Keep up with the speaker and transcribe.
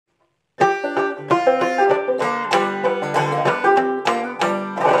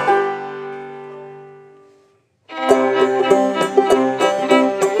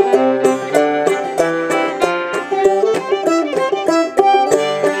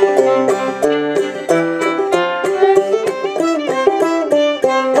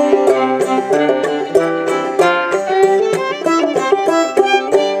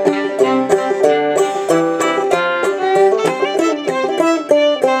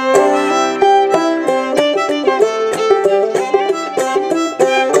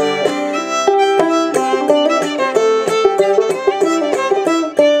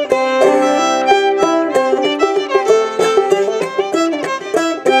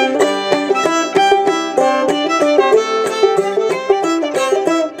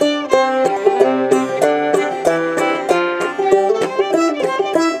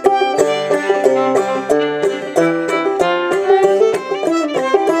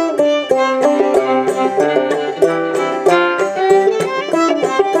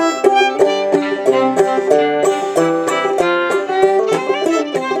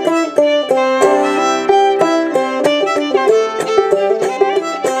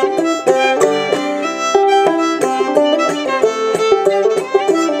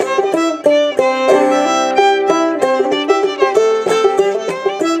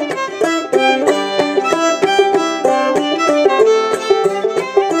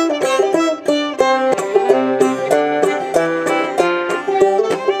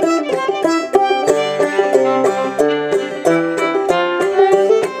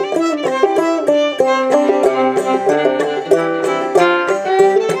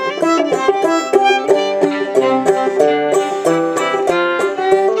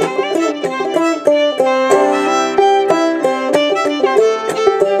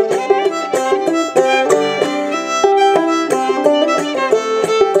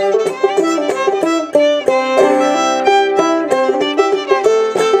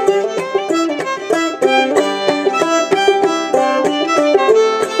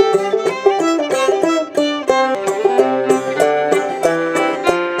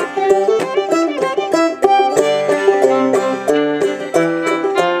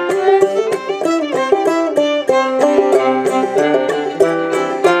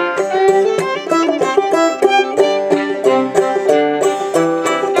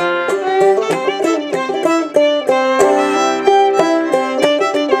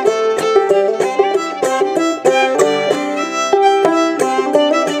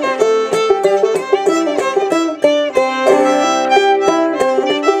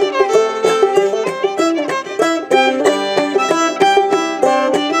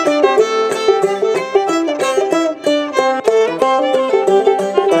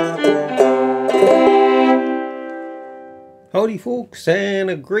folks, and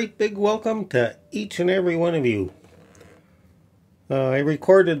a great big welcome to each and every one of you. I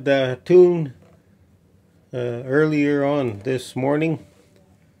recorded the tune earlier on this morning.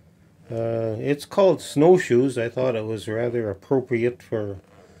 It's called Snowshoes. I thought it was rather appropriate for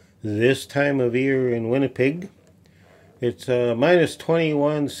this time of year in Winnipeg. It's minus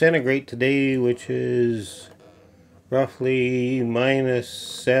 21 centigrade today, which is roughly minus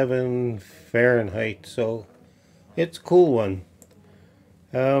 7 Fahrenheit, so it's a cool one.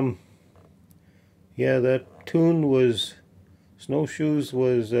 Yeah, that tune was, Snowshoes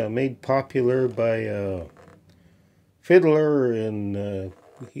was made popular by a fiddler in,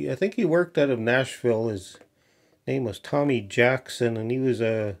 I think he worked out of Nashville. His name was Tommy Jackson, and he was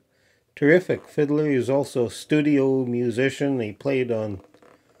a terrific fiddler. He was also a studio musician. He played on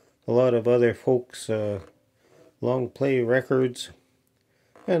a lot of other folks' long play records.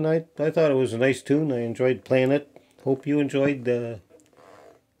 And I thought it was a nice tune. I enjoyed playing it. Hope you enjoyed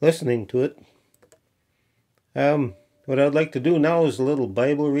listening to it. What I'd like to do now is a little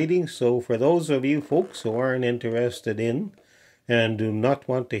Bible reading. So for those of you folks who aren't interested in and do not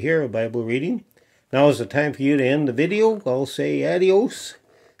want to hear a Bible reading, now is the time for you to end the video. I'll say adios.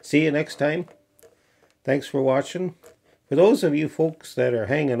 See you next time. Thanks for watching. For those of you folks that are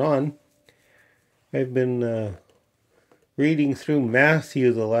hanging on, I've been reading through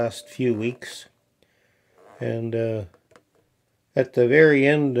Matthew the last few weeks. And at the very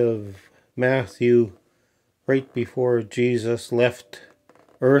end of Matthew, right before Jesus left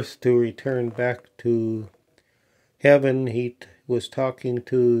earth to return back to heaven, he was talking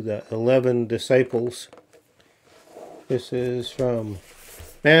to the 11 disciples. This is from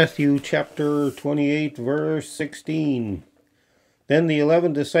Matthew chapter 28, verse 16. Then the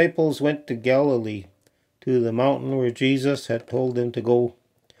 11 disciples went to Galilee, to the mountain where Jesus had told them to go.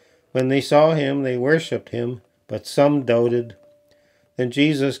 When they saw him, they worshipped him, but some doubted. Then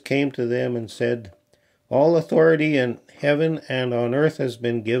Jesus came to them and said, "All authority in heaven and on earth has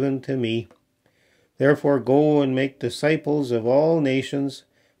been given to me. Therefore go and make disciples of all nations,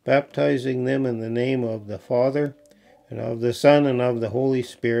 baptizing them in the name of the Father, and of the Son, and of the Holy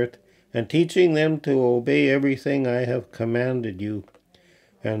Spirit, and teaching them to obey everything I have commanded you.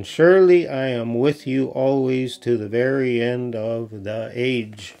 And surely I am with you always to the very end of the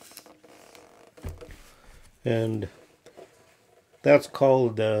age." And that's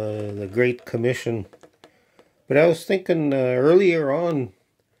called the Great Commission. But I was thinking earlier on,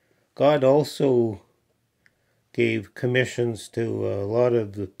 God also gave commissions to a lot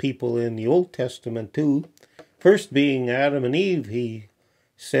of the people in the Old Testament too. First being Adam and Eve, he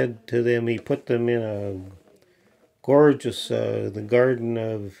said to them, he put them in a gorgeous, the Garden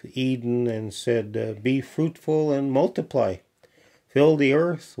of Eden, and said, "Be fruitful and multiply. Fill the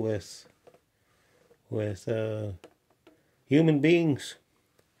earth with human beings."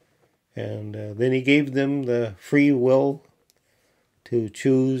 And then he gave them the free will to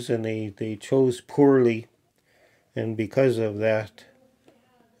choose, and they chose poorly. And because of that,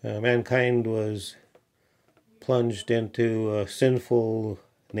 mankind was plunged into a sinful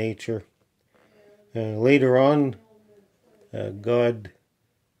nature. Later on, God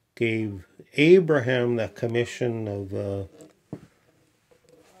gave Abraham the commission of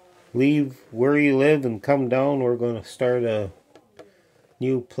leave where you live and come down. We're going to start a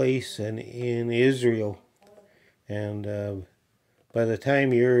new place in Israel. And by the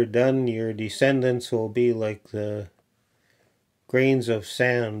time you're done, your descendants will be like the grains of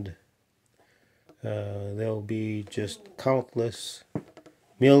sand. There'll be just countless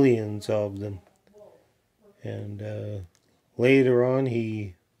millions of them. And later on,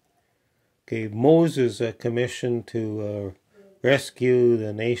 he gave Moses a commission to rescue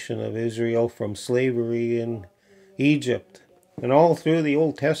the nation of Israel from slavery in Egypt. And all through the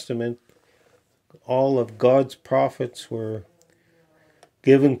Old Testament, all of God's prophets were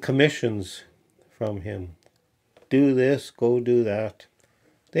given commissions from him. Do this, go do that.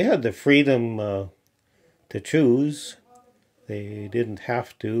 They had the freedom to choose. They didn't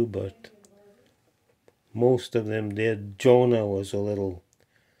have to, but most of them did. Jonah was a little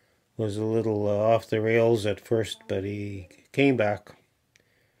off the rails at first, but he came back.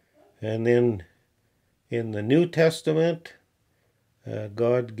 And then in the New Testament,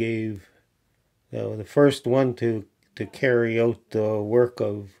 God gave the first one to carry out the work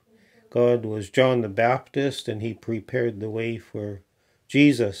of God was John the Baptist, and he prepared the way for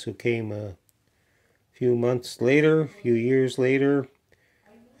Jesus, who came a few years later.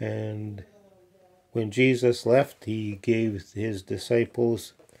 And when Jesus left, he gave his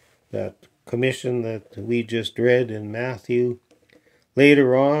disciples that commission that we just read in Matthew.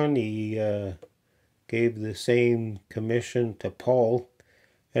 Later on, he gave the same commission to Paul,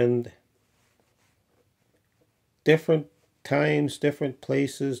 and different times, different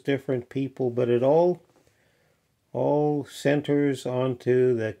places, different people, but it all centers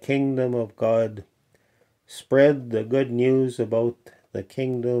onto the kingdom of God. Spread the good news about the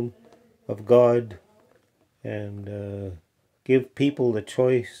kingdom of God, and give people the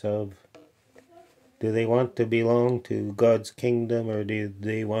choice of, do they want to belong to God's kingdom, or do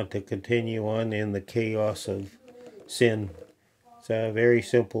they want to continue on in the chaos of sin? It's a very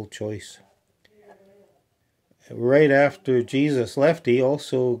simple choice. Right after Jesus left, he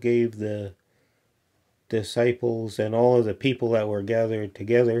also gave the disciples and all of the people that were gathered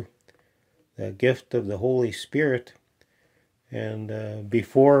together the gift of the Holy Spirit. And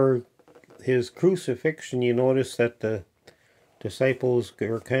before his crucifixion, you notice that the disciples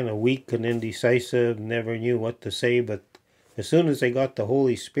were kind of weak and indecisive, never knew what to say, but as soon as they got the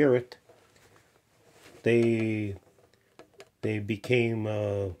Holy Spirit, they became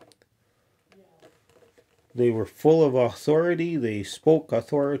they were full of authority, they spoke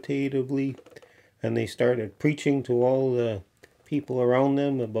authoritatively, and they started preaching to all the people around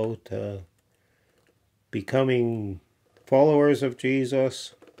them about becoming followers of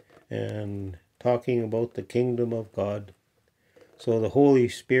Jesus and talking about the kingdom of God. So the Holy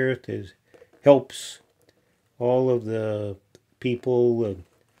Spirit helps all of the people and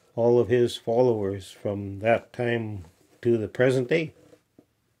all of his followers from that time to the present day.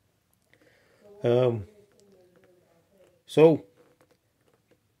 So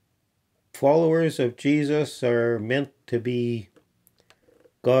followers of Jesus are meant to be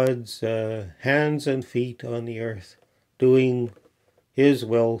God's hands and feet on the earth, doing his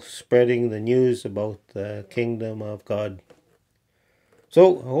will, spreading the news about the kingdom of God.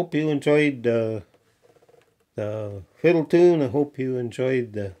 So I hope you enjoyed the fiddle tune. I hope you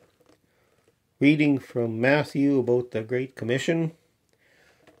enjoyed the reading from Matthew about the Great Commission.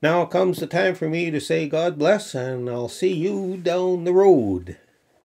 Now comes the time for me to say God bless, and I'll see you down the road.